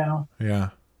 Yeah.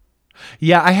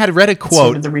 Yeah, I had read a quote.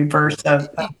 Sort of the reverse of.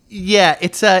 Yeah,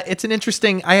 it's an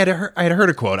interesting. I had heard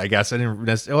a quote. I guess I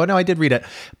didn't. Oh no, I did read it,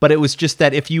 but it was just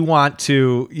that if you want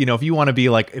to, if you want to be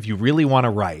like, if you really want to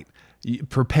write,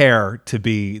 prepare to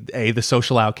be the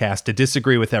social outcast, to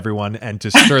disagree with everyone, and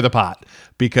to stir the pot,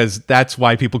 because that's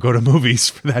why people go to movies,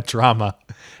 for that drama.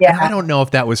 Yeah, and I don't know if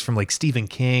that was from like Stephen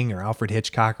King or Alfred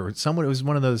Hitchcock or someone. It was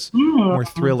one of those more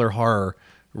thriller horror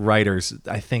writers,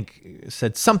 I think,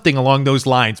 said something along those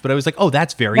lines. But I was like, oh,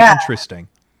 that's very interesting.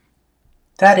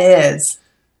 That is.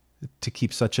 to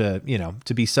keep such a,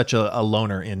 to be such a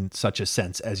loner in such a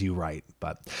sense as you write.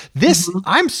 But this,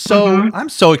 I'm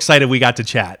so excited we got to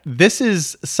chat. This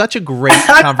is such a great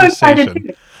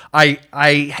conversation.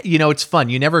 It's fun.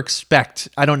 You never expect,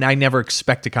 I never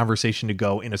expect a conversation to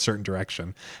go in a certain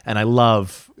direction. And I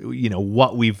love,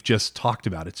 what we've just talked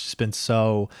about. It's just been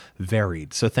so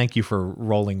varied. So thank you for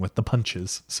rolling with the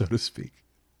punches, so to speak.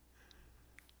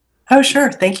 Oh,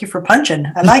 sure. Thank you for punching.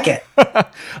 I like it.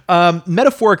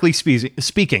 Metaphorically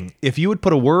speaking, if you would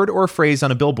put a word or a phrase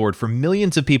on a billboard for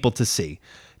millions of people to see,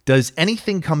 does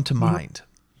anything come to mind?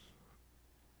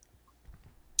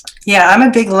 Yeah, I'm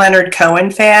a big Leonard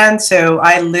Cohen fan. So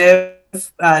I live,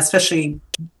 especially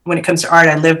when it comes to art,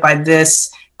 I live by this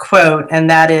quote, and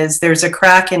that is, there's a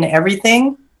crack in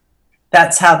everything.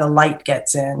 That's how the light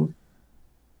gets in.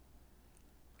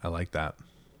 I like that.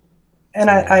 And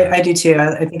I do too.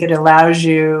 I think it allows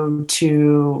you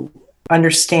to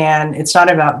understand it's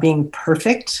not about being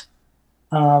perfect.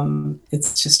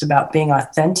 It's just about being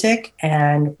authentic.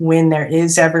 And when there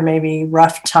is ever maybe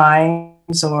rough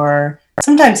times, or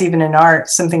sometimes even in art,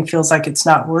 something feels like it's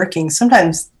not working,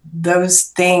 sometimes those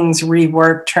things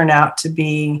reworked turn out to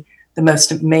be the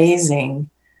most amazing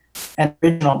and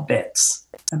original bits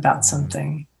about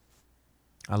something.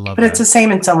 I love but that. It's the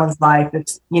same in someone's life.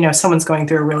 It's, someone's going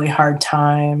through a really hard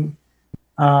time.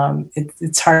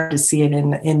 It's hard to see it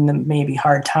in the maybe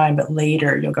hard time, but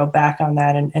later you'll go back on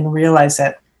that and realize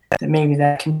that maybe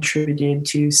that contributed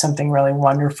to something really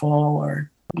wonderful,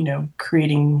 or,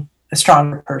 creating a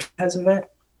stronger person because of it.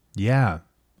 Yeah,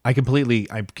 I completely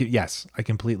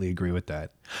agree with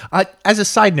that. As a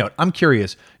side note, I'm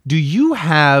curious, do you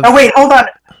have... Oh, wait, hold on.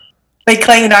 Wait,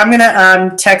 Clayton, I'm going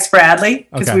to text Bradley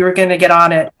because we were going to get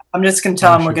on it. I'm just going to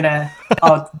tell him we're going to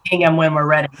ping him when we're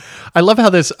ready. I love how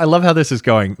this is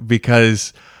going,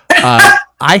 because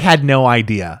I had no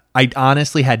idea. I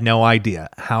honestly had no idea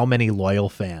how many loyal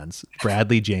fans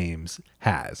Bradley James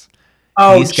has.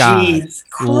 Oh, He's got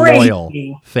loyal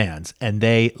crazy fans, and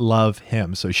they love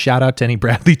him. So shout out to any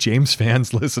Bradley James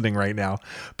fans listening right now,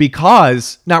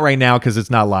 because not right now, because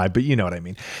it's not live, but you know what I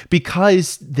mean,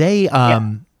 because they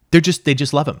they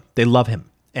just love him. They love him.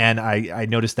 And I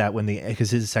noticed that because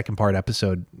his second part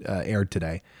episode aired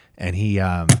today, and he,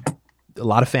 a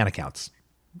lot of fan accounts,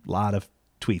 a lot of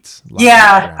tweets.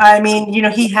 I mean,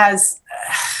 he has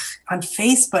on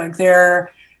Facebook,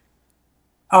 there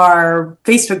are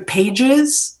Facebook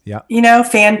pages,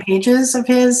 fan pages of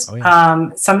his. Oh, yeah.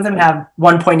 Some of them have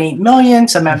 1.8 million,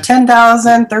 some have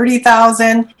 10,000,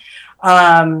 30,000.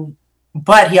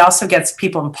 But he also gets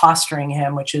people impostering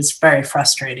him, which is very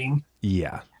frustrating.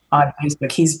 Yeah. On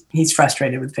Facebook. He's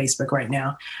frustrated with Facebook right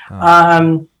now.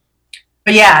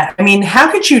 But yeah, I mean,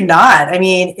 how could you not? I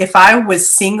mean, if I was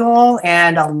single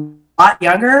and a lot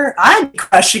younger, I'd be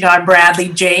crushing on Bradley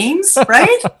James,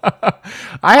 right?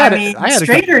 I had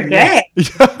straight or gay.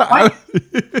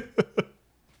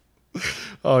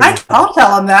 I'll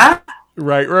tell him that.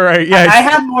 Right. Yeah.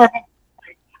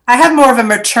 I have more of a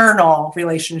maternal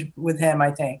relationship with him,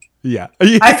 I think. Yeah.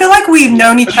 I feel like we've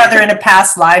known each other in a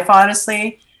past life,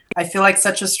 honestly. I feel like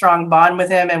such a strong bond with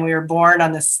him, and we were born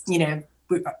on this,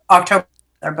 October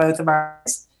are both of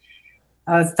ours.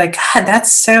 I was like, God,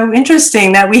 that's so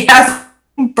interesting that we have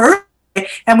birthday,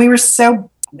 and we were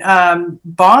so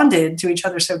bonded to each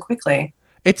other so quickly.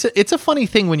 It's a funny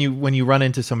thing when you run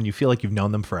into someone, you feel like you've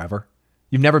known them forever.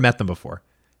 You've never met them before.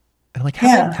 And I'm like,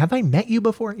 have I met you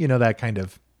before? That kind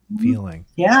of feeling.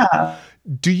 Yeah.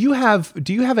 Do you have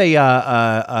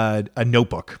a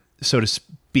notebook, so to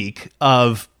speak,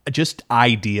 of just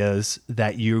ideas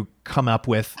that you come up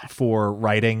with for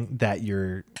writing that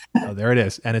there it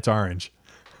is, and it's orange.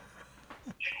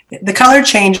 The color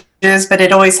changes, but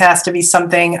it always has to be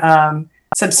something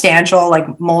substantial, like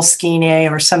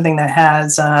Moleskine, or something that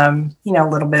has a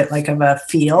little bit like of a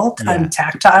feel,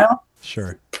 tactile.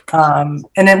 Sure. And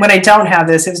then when I don't have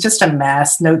this, it was just a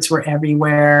mess. Notes were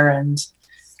everywhere, and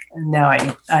now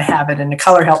I have it, and the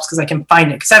color helps because I can find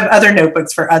it, because I have other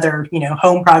notebooks for other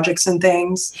home projects and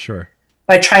things. Sure.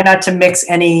 But I try not to mix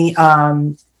any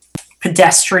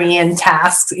pedestrian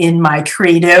tasks in my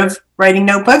creative writing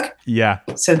notebook. Yeah.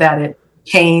 So that it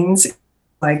contains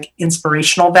like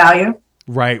inspirational value.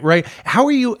 Right. How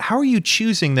are you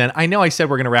choosing then? I know I said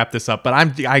we're going to wrap this up, but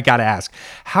I got to ask,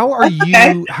 how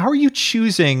are you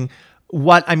choosing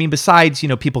what, I mean, besides,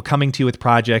 people coming to you with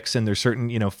projects, and there's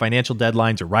certain, financial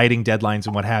deadlines or writing deadlines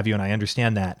and what have you, and I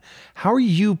understand that. How are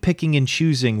you picking and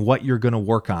choosing what you're going to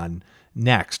work on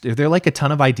next? Are there like a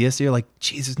ton of ideas that you're like,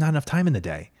 geez, there's not enough time in the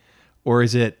day? Or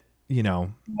is it,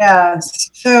 Yeah.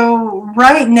 So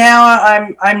right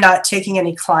now I'm not taking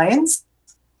any clients.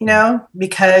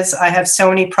 because I have so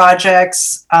many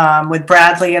projects with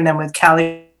Bradley and then with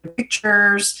Cali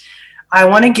Pictures. I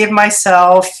want to give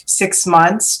myself 6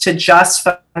 months to just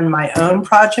fund my own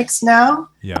projects now.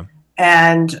 Yeah.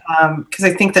 And because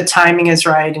I think the timing is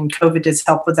right, and COVID has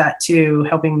helped with that too,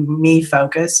 helping me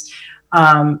focus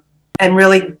and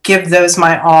really give those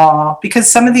my all,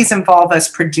 because some of these involve us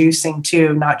producing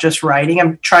too, not just writing.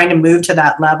 I'm trying to move to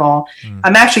that level.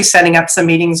 I'm actually setting up some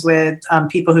meetings with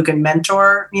people who can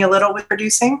mentor me a little with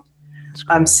producing.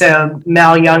 So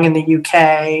Mel Young in the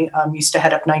UK used to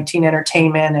head up 19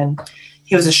 Entertainment, and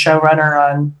he was a showrunner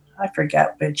on, I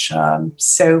forget which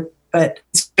soap, but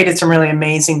he's created some really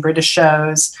amazing British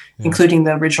shows, including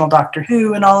the original Doctor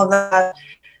Who and all of that,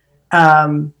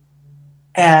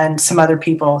 and some other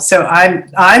people. So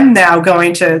I'm now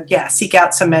going to seek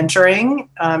out some mentoring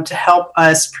to help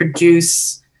us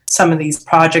produce some of these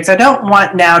projects. I don't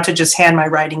want now to just hand my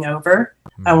writing over.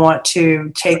 I want to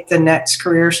take the next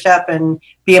career step and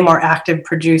be a more active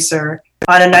producer.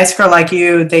 On A Nice Girl Like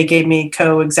You, they gave me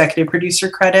co-executive producer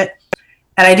credit.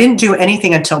 And I didn't do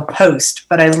anything until post,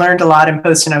 but I learned a lot in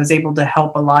post, and I was able to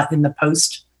help a lot in the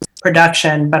post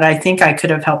production. But I think I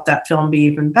could have helped that film be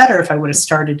even better if I would have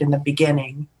started in the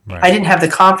beginning. Right. I didn't have the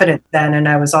confidence then, and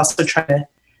I was also trying to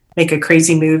make a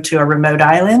crazy move to a remote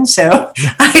island. So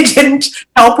I didn't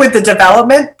help with the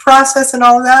development process and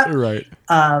all of that. Right.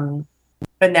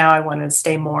 But now I want to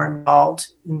stay more involved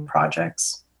in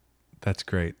projects. That's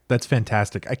great. That's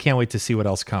fantastic. I can't wait to see what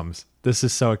else comes. This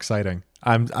is so exciting.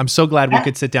 I'm so glad we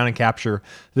could sit down and capture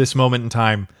this moment in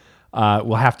time.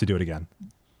 We'll have to do it again.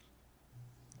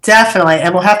 Definitely.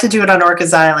 And we'll have to do it on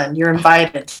Orcas Island. You're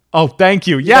invited. Oh, thank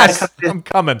you. Yes, I'm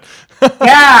coming.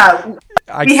 Yeah.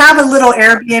 We have a little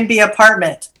Airbnb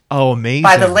apartment. Oh, amazing.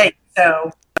 By the lake.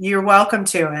 So you're welcome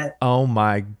to it. Oh,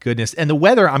 my goodness. And the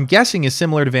weather, I'm guessing, is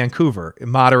similar to Vancouver.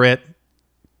 Moderate,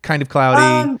 kind of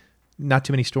cloudy, not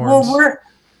too many storms. Well,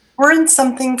 we're in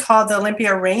something called the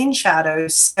Olympia Rain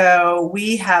Shadows. So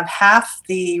we have half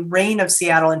the rain of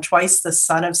Seattle and twice the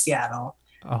sun of Seattle.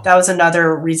 Oh. That was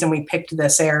another reason we picked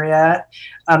this area.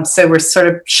 So we're sort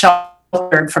of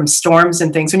sheltered from storms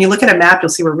and things. When you look at a map, you'll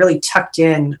see we're really tucked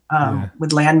in with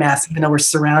landmass, even though we're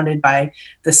surrounded by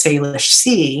the Salish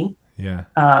Sea. Yeah.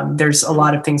 There's a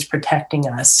lot of things protecting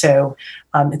us. So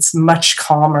it's much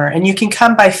calmer. And you can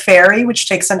come by ferry, which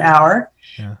takes an hour.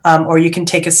 Yeah. Or you can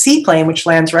take a seaplane, which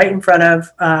lands right in front of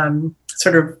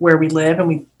sort of where we live, and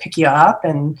we pick you up.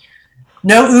 And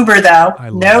no Uber, though.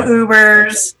 No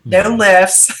Ubers, no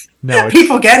Lyfts. No,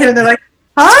 people get here and they're like,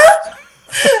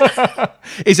 huh?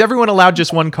 Is everyone allowed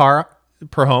just one car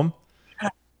per home?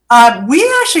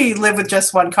 We actually live with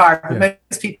just one car. Yeah.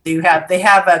 Most people they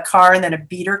have a car and then a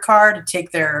beater car to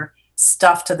take their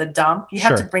stuff to the dump. You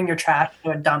have to bring your trash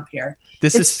to a dump here.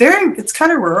 It's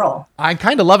kind of rural. I'm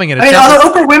kind of loving it.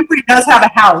 Although Oprah Winfrey does have a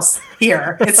house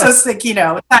here. It's just like, it's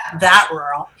not that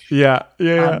rural. Yeah.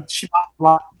 She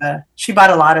bought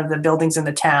a lot of the buildings in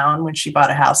the town when she bought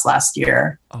a house last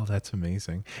year. Oh, that's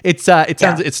amazing. It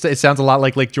sounds a lot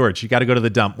like Lake George. You got to go to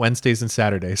the dump Wednesdays and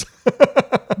Saturdays.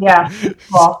 Yeah.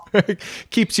 Well,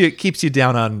 keeps you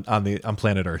down on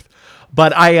planet Earth.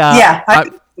 But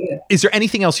is there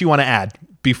anything else you want to add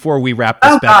before we wrap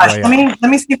this bad boy up?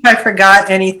 Let me see if I forgot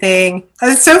anything.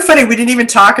 It's so funny. We didn't even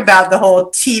talk about the whole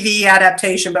TV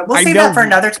adaptation, but we'll save that for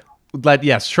another time.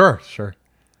 Yes, sure.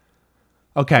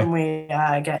 Okay.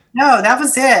 No, that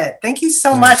was it. Thank you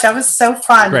so much. That was so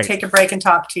fun to take a break and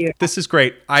talk to you. This is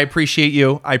great. I appreciate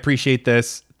you. I appreciate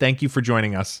this. Thank you for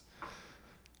joining us.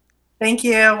 Thank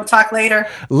you. We'll talk later.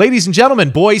 Ladies and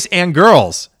gentlemen, boys and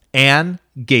girls, Anne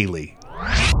Gailey.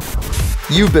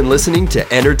 You've been listening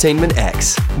to Entertainment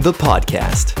X, the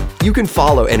podcast. You can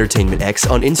follow Entertainment X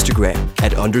on Instagram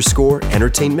at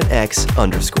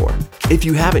 _EntertainmentX_. If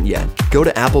you haven't yet, go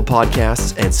to Apple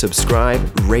Podcasts and subscribe,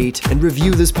 rate, and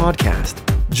review this podcast.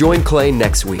 Join Clay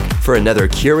next week for another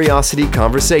curiosity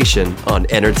conversation on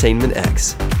Entertainment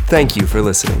X. Thank you for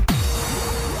listening.